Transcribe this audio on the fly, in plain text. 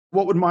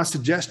What would my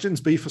suggestions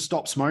be for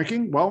stop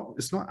smoking? Well,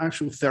 it's not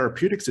actual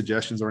therapeutic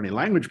suggestions or any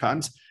language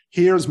patterns.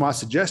 Here's my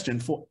suggestion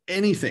for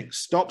anything: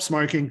 stop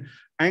smoking,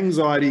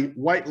 anxiety,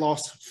 weight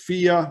loss,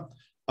 fear,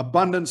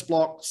 abundance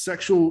block,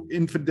 sexual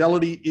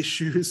infidelity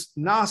issues,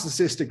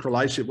 narcissistic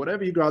relationship,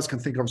 whatever you guys can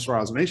think of as far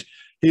as a niche.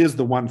 Here's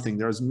the one thing: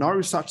 there is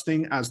no such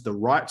thing as the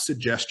right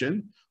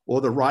suggestion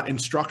or the right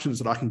instructions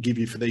that I can give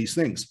you for these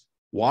things.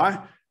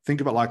 Why? Think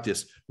of it like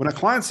this. When a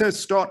client says,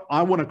 Scott,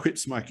 I want to quit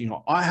smoking,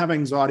 or I have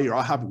anxiety, or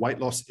I have weight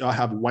loss, I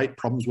have weight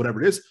problems,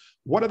 whatever it is,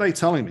 what are they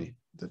telling me?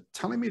 They're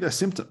telling me their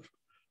symptom.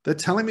 They're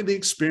telling me the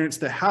experience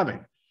they're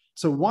having.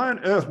 So why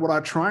on earth would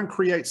I try and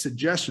create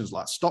suggestions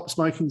like stop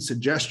smoking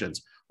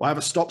suggestions, or I have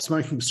a stop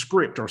smoking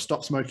script or a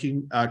stop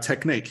smoking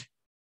technique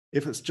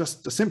if it's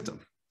just a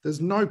symptom?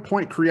 There's no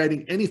point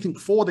creating anything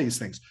for these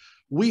things.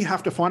 We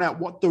have to find out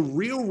what the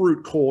real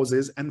root cause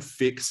is and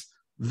fix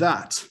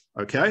that,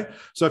 okay?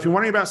 So if you're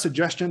wondering about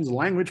suggestions,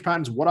 language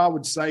patterns, what I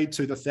would say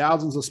to the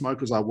thousands of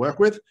smokers I work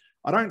with,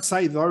 I don't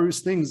say those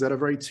things that are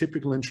very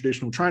typical in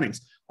traditional trainings.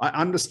 I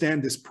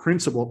understand this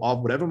principle of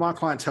whatever my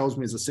client tells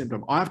me is a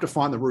symptom, I have to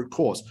find the root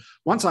cause.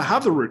 Once I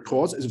have the root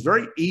cause, it's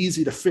very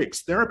easy to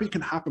fix. Therapy can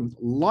happen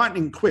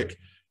lightning quick.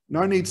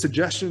 No need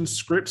suggestions,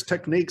 scripts,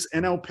 techniques,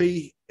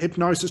 NLP,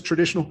 hypnosis,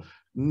 traditional.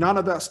 None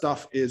of that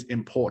stuff is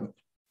important.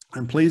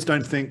 And please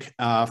don't think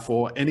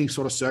for any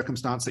sort of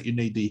circumstance that you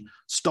need the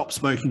stop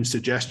smoking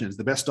suggestions,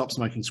 the best stop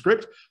smoking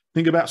script.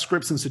 Think about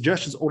scripts and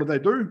suggestions. All they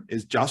do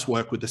is just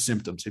work with the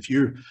symptoms. If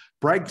you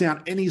break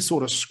down any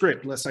sort of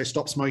script, let's say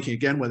stop smoking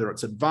again, whether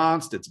it's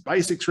advanced, it's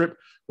basic script,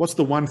 what's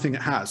the one thing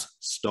it has?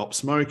 Stop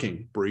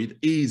smoking, breathe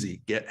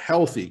easy, get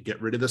healthy,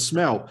 get rid of the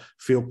smell,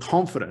 feel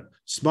confident,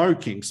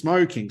 smoking,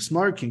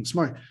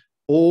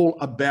 all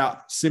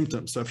about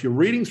symptoms. So if you're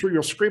reading through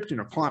your script and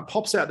your client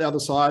pops out the other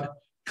side,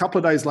 a couple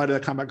of days later, they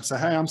come back and say,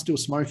 hey, I'm still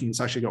smoking.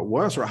 It's actually got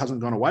worse or it hasn't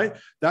gone away.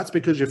 That's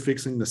because you're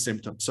fixing the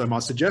symptom. So my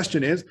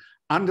suggestion is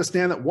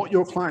understand that what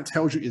your client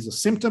tells you is a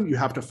symptom. You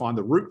have to find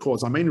the root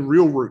cause. I mean,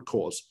 real root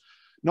cause.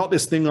 Not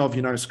this thing of,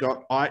 you know,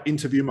 Scott, I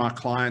interview my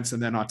clients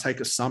and then I take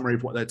a summary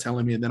of what they're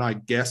telling me and then I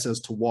guess as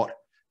to what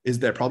is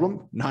their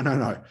problem.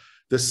 No.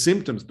 The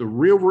symptoms, the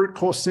real root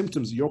cause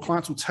symptoms your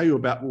clients will tell you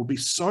about will be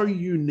so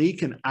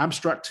unique and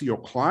abstract to your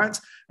clients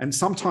and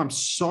sometimes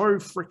so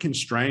freaking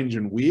strange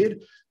and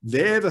weird.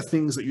 They're the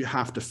things that you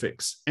have to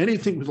fix.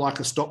 Anything with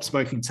like a stop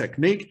smoking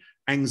technique,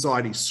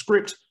 anxiety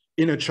script,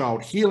 inner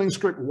child healing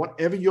script,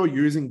 whatever you're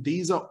using,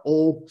 these are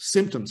all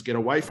symptoms. Get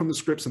away from the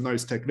scripts and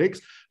those techniques.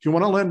 If you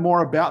want to learn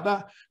more about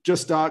that,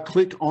 just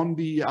click on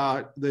the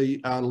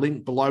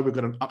link below. We've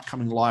got an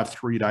upcoming live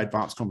 3-day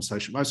advanced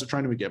conversation. Most of the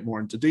training, we get more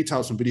into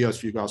details and videos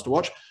for you guys to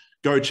watch.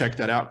 Go check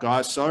that out,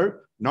 guys. So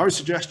no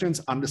suggestions,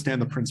 understand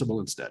the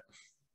principle instead.